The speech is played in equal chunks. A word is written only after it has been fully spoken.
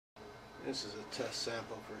This is a test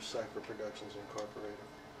sample for Cypher Productions Incorporated.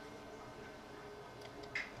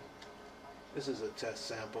 This is a test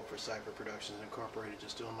sample for Cypher Productions Incorporated.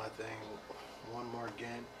 Just doing my thing one more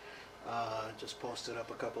again. Just posted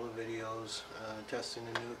up a couple of videos testing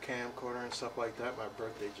the new camcorder and stuff like that. My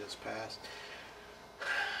birthday just passed.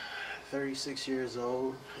 36 years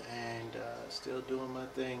old and still doing my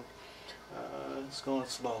thing. It's going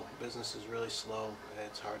slow. Business is really slow.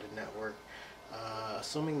 It's hard to network.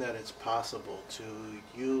 Assuming that it's possible to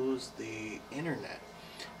use the internet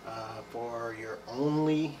for your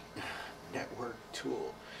only network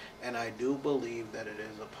tool, and I do believe that it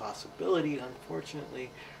is a possibility. Unfortunately,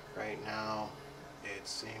 right now it's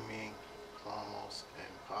seeming almost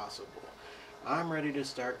impossible. I'm ready to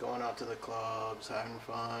start going out to the clubs, having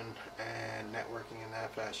fun and networking in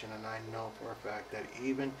that fashion, and I know for a fact that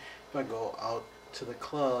even if I go out to the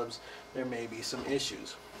clubs, there may be some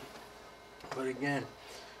issues. But again,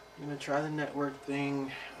 I'm going to try the network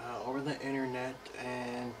thing over the internet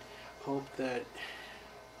and hope that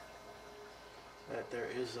there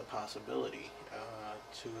is a possibility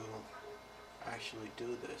to actually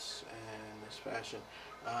do this in this fashion.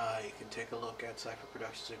 You can take a look at Cypher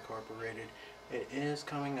Productions Incorporated. It is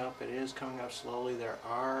coming up. It is coming up slowly. There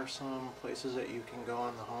are some places that you can go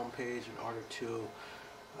on the home page in order to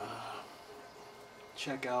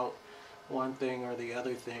check out one thing or the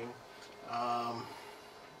other thing. The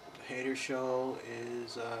Hater Show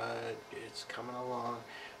is it's coming along.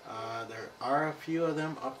 There are a few of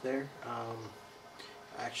them up there.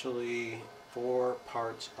 Actually, 4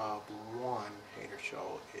 parts of one Hater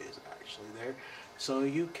Show is actually there, so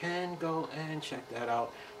you can go and check that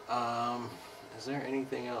out. Is there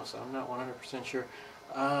anything else? I'm not 100% sure.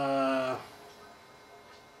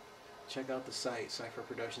 Check out the site,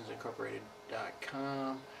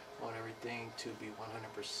 cypherproductionsincorporated.com. I want everything to be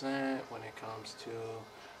 100% when it comes to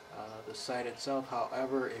the site itself.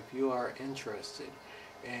 However, if you are interested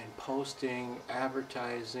in posting,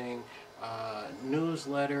 advertising,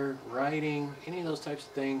 newsletter, writing, any of those types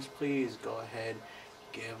of things, please go ahead,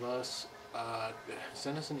 give us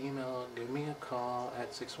send us an email, give me a call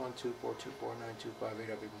at 612-424-9258.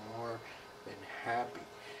 I'll be more than happy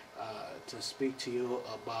to speak to you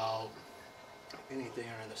about anything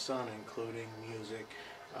under the sun, including music,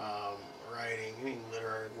 writing, any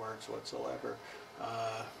literary works whatsoever.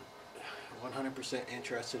 100%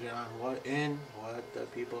 interested in what the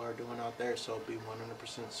people are doing out there, so be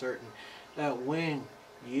 100% certain that when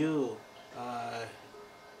you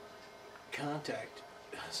contact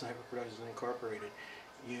Cypher Productions Incorporated,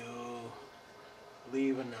 you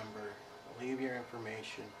leave a number, leave your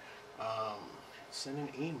information, send an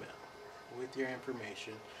email with your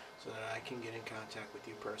information so that I can get in contact with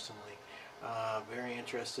you personally. Very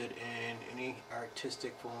interested in any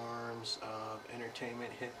artistic forms of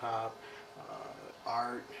entertainment, hip-hop,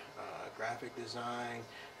 art, graphic design,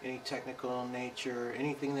 any technical nature,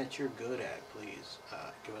 anything that you're good at, please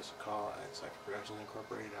give us a call at Cypher Productions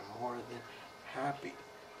Incorporated. I'm more than happy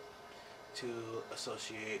to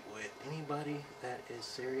associate with anybody that is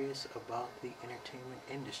serious about the entertainment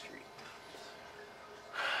industry.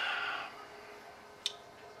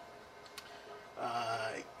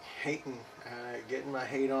 Getting my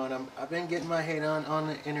hate on. I've been getting my hate on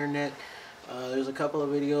the internet. There's a couple of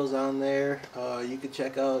videos on there. You can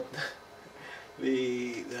check out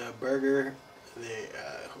the burger,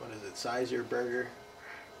 what is it, Sizer Burger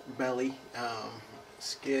Belly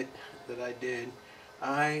skit that I did.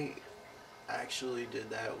 I actually did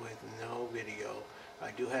that with no video. I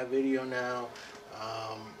do have video now,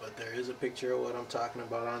 but there is a picture of what I'm talking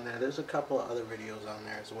about on there. There's a couple of other videos on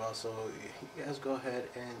there as well, so you guys go ahead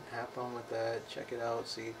and have fun with that. Check it out,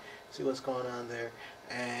 see what's going on there,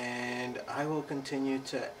 and I will continue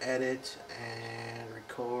to edit and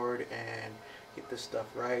record and get this stuff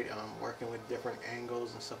right. I'm working with different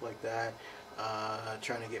angles and stuff like that,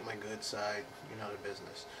 trying to get my good side, the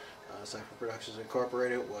business. Cypher Productions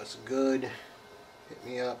Incorporated, what's good? Hit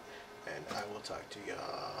me up, and I will talk to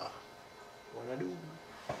y'all when I do.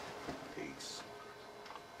 Peace.